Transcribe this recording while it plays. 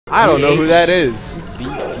I don't know who that is.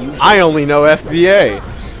 Fusion. I only know FBA.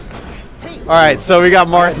 Alright, so we got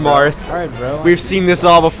Marth. Alright, bro. We've seen this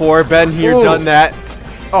all before. Been here, done that.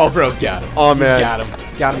 Oh, bro's got him. Oh, man. He's got him.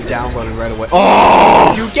 Got him downloaded right away.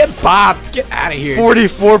 Oh! Dude, get bopped. Get out of here.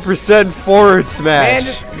 44% forward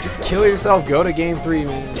smash. Man, just kill yourself. Go to game 3,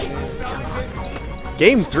 man.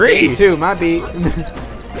 Game 3? Game 2, my B.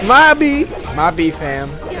 My B. My B, fam.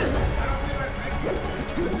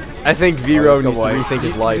 I think Vero needs to rethink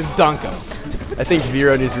his life. Just dunk him. I think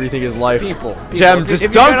Vero needs to rethink his life. People. Jem, just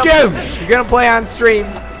dunk him! If you're going to play on stream,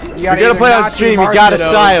 you gotta you gotta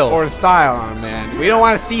style. Or style on him, man. We don't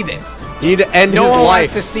want to see this. You need to end his life. No one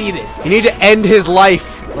wants to see this. You need to end his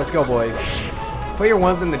life. Let's go, boys. Put your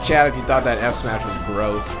ones in the chat if you thought that F smash was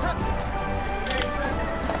gross.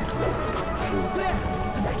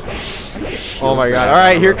 Oh my god.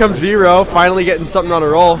 Alright, here comes Vero. Finally getting something on a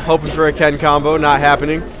roll. Hoping for a Ken combo. Not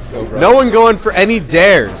happening. No one going for any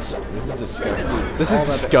dares. This is disgusting. Dude, this is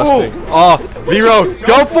disgusting. Oh, Vero,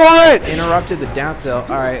 go for it! Interrupted the down tilt.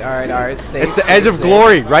 Alright. Safe, it's the edge of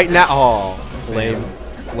glory right now. Oh, lame.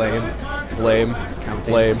 Alright.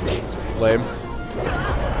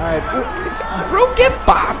 Bro, get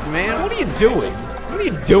bopped, man. What are you doing? What are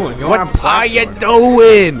you doing? What are you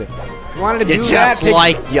doing? You wanted to do just that?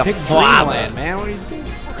 like your father, Dreamland, man. What are you doing?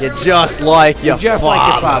 You're just like your Just father.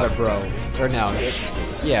 like your father, bro. Or no.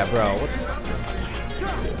 Yeah, bro. What the fuck?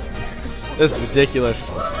 This is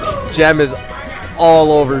ridiculous. Jem is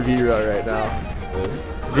all over Vero right now.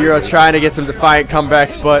 Vero trying to get some defiant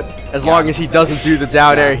comebacks, but as long as he doesn't do the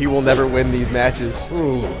down air, he will never win these matches.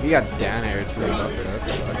 Ooh, he got down air 3 up there. That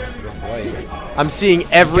sucks. Rough light. I'm seeing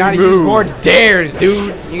every you gotta move. Use more dares,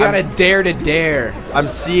 dude. You gotta dare to dare. I'm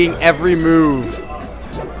seeing every move,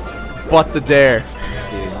 but the dare.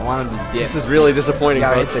 Dude, I want him to dip. This is really disappointing. You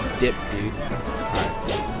gotta folks. hit the dip, dude.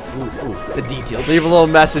 Ooh, the details. Leave a little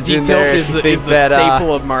message in there. Is the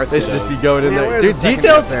staple of Marth. They should just be going in there. Dude,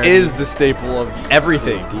 details is the staple of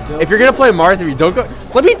everything. Details? If you're gonna play Marth, if you don't go,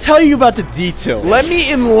 let me tell you about the detail. Let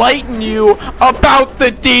me enlighten you about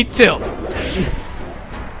the detail.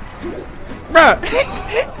 Bruh.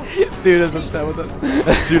 Pseudo's upset with us.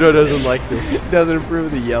 Pseudo doesn't like this. Doesn't approve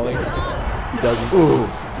of the yelling. He doesn't. Ooh.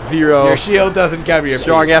 Vero. Your shield doesn't cover your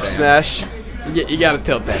strong feet, F man. smash. You gotta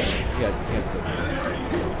tilt that. You gotta tilt that.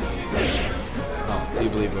 Oh, do you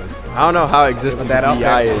believe us? I don't know how existent the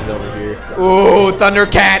DI is over here. Ooh,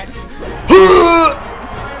 Thundercats!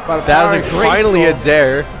 That was finally a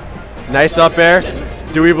dare. Nice up air.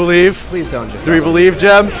 Do we believe? Please don't just. Do we believe,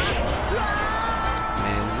 Jem? Man,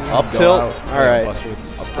 up tilt. All right.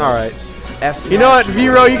 All right. You know what,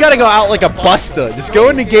 Vero? You gotta go out like a busta. Just go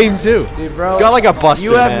into game 2. Dude, bro, just go like a busta.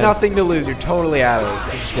 You have nothing to lose. You're totally out of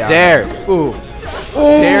this. Dare. Ooh.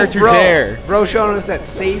 Dare to dare. Bro showing us that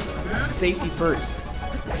safety first.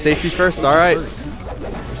 Safety first. All right.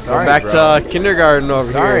 I'm sorry, back to kindergarten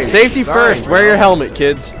over here. Safety first. Bro. Wear your helmet,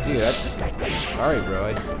 kids. Dude, I'm sorry,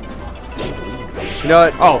 bro. You know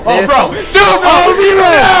what? Oh, bro. Dude, bro. Oh,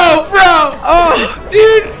 no, bro. Oh,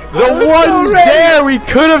 dude. The one dare we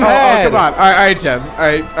could have had. Oh, come on. All right, Jem. All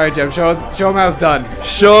right, Jem. Show him how it's done.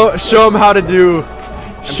 Show him how to do.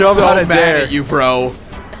 Show him how to dare. At you, bro.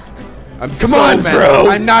 Come on, mad. bro.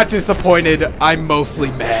 I'm not disappointed. I'm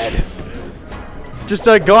mostly mad. Just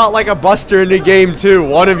go out like a buster into game 2.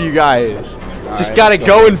 One of you guys. Just gotta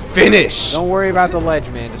go and finish. Don't worry about the ledge,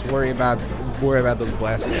 man. Just worry about those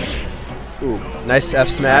blasters. Ooh, nice F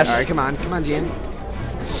smash. All right, come on, Jem.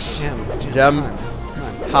 Jem.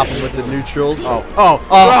 Hopping with the neutrals. Bro, no.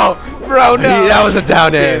 That was a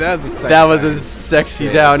down air. Dude, that was a sexy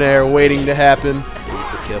down air waiting to happen.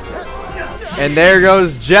 And there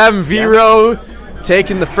goes Jem Vero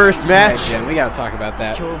taking the first match. Right, Jem, we gotta talk about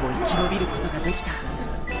that. Can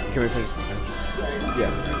we finish this match?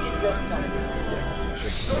 Yeah.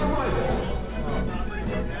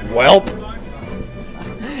 Welp.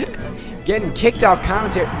 Getting kicked off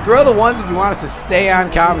commentary. Throw the ones if you want us to stay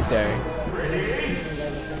on commentary.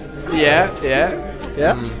 Yeah.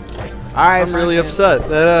 All right, I'm really upset.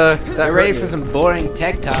 That ready for some boring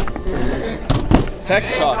tech talk.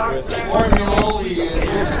 Tech talk with Formula.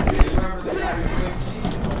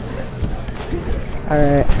 All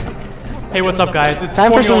right. Hey, what's up, guys? It's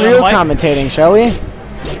time for some real commentating, shall we?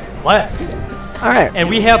 Let's. All right. And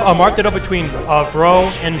we have marked it up between Vero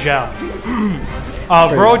and Jem.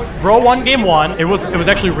 Vero won game 1. It was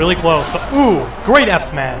actually really close. But ooh, great F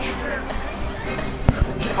smash.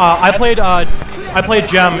 I played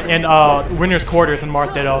Jem in winners quarters, and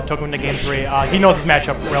Marth took him to game 3. He knows his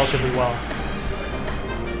matchup relatively well.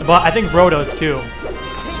 But I think Vero does too,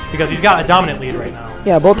 because he's got a dominant lead right now.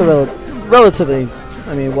 Yeah, both are relatively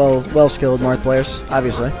I mean, well skilled Marth players,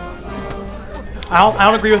 obviously. I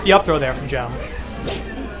don't agree with the up throw there from Gem.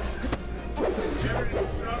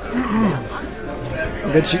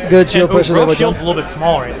 Good shield And, push. Bro's shield's a little bit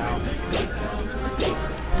small right now.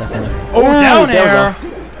 Definitely. Oh, down there we air!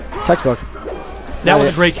 Textbook. That was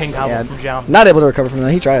a great king combo from Gem. Not able to recover from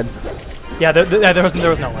that. He tried. Yeah, there was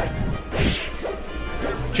no way.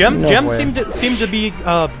 Gem seemed to be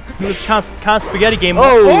he was kind of spaghetti game.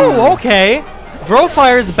 Oh, okay. Vro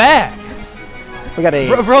fires back. We got a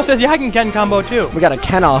Vro says, "Yeah, I can Ken combo too." We got a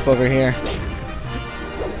Ken off over here.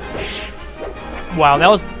 Wow, that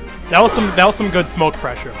was some good smoke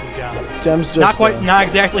pressure from Gem. Gem's just not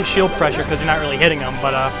exactly shield pressure because you're not really hitting him,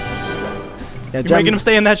 but yeah, you're making him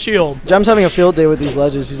stay in that shield. Gem's having a field day with these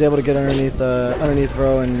ledges. He's able to get underneath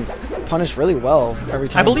Vro and punish really well every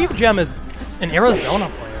time. I believe Gem is an Arizona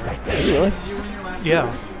player. Is he really?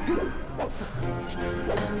 Yeah.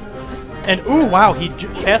 And ooh, wow, he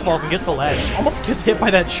fastballs and gets the ledge. Almost gets hit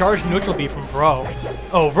by that charged neutral B from Vro.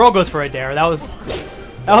 Oh, Vro goes for a dare. That was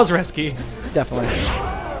risky. Definitely.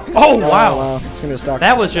 Oh wow. It's gonna be a stock.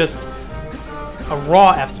 That was just a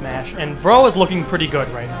raw F smash, and Vro is looking pretty good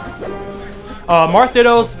right now. Marth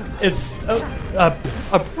Dittos, it's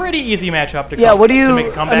a pretty easy matchup to make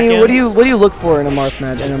a comeback in. what do you look for in a Marth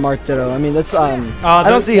match in a Marth Ditto? I mean, that's I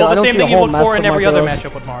don't see the same a thing you whole look mess for in of every Marth other Dittos.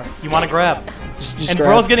 matchup with Marth. You want to grab, Just and grab.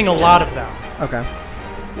 Vro's getting a lot of them. Okay.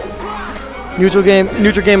 Neutral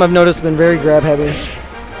game. I've noticed been very grab heavy.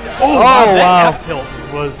 Oh wow. That F tilt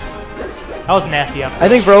was nasty F tilt. I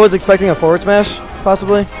think Vro was expecting a forward smash,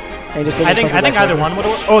 possibly. And he just didn't I think either one would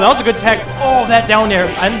have. Oh, that was a good tech. Oh, that down there.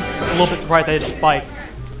 I'm a little bit surprised they didn't spike.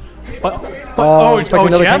 But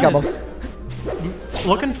Gem is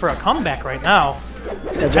looking for a comeback right now.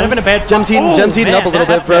 Yeah, kind of in a bad spot. Gem's heating up a little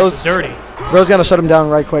bit. Vro's dirty. Vro's gonna shut him down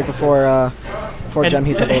right quick before Gem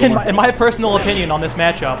heats up a little more. In my personal opinion on this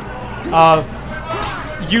matchup,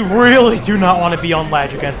 you really do not want to be on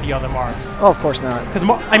ledge against the other Marth. Oh, of course not. Because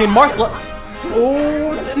Marth.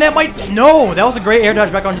 Oh, and that might that was a great air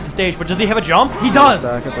dodge back onto the stage. But does he have a jump? He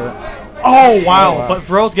does. That's it. Oh wow! But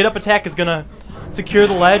Vro's get up attack is gonna secure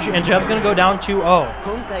the ledge, and Gem's gonna go down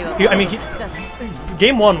 2-0.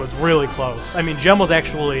 Game 1 was really close. I mean, Gem was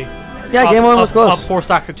actually game 1 was close. Up 4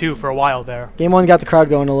 stocks to 2 for a while there. Game 1 got the crowd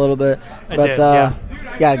going a little bit, but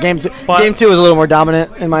game 2 was a little more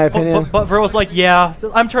dominant in my opinion. But Vro's like, yeah,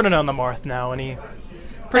 I'm turning on the Marth now, and he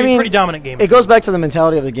pretty dominant game. It goes back to the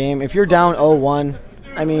mentality of the game. If you're down 0-1,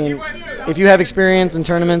 I mean, if you have experience in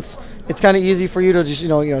tournaments, it's kind of easy for you to just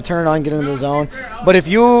turn it on, get into the zone. But if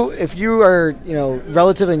you are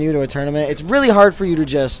relatively new to a tournament, it's really hard for you to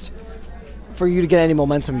get any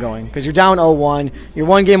momentum going because you're down 0-1. You're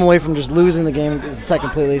one game away from just losing the game set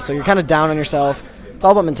completely, so you're kind of down on yourself. It's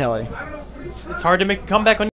all about mentality. It's hard to make a comeback when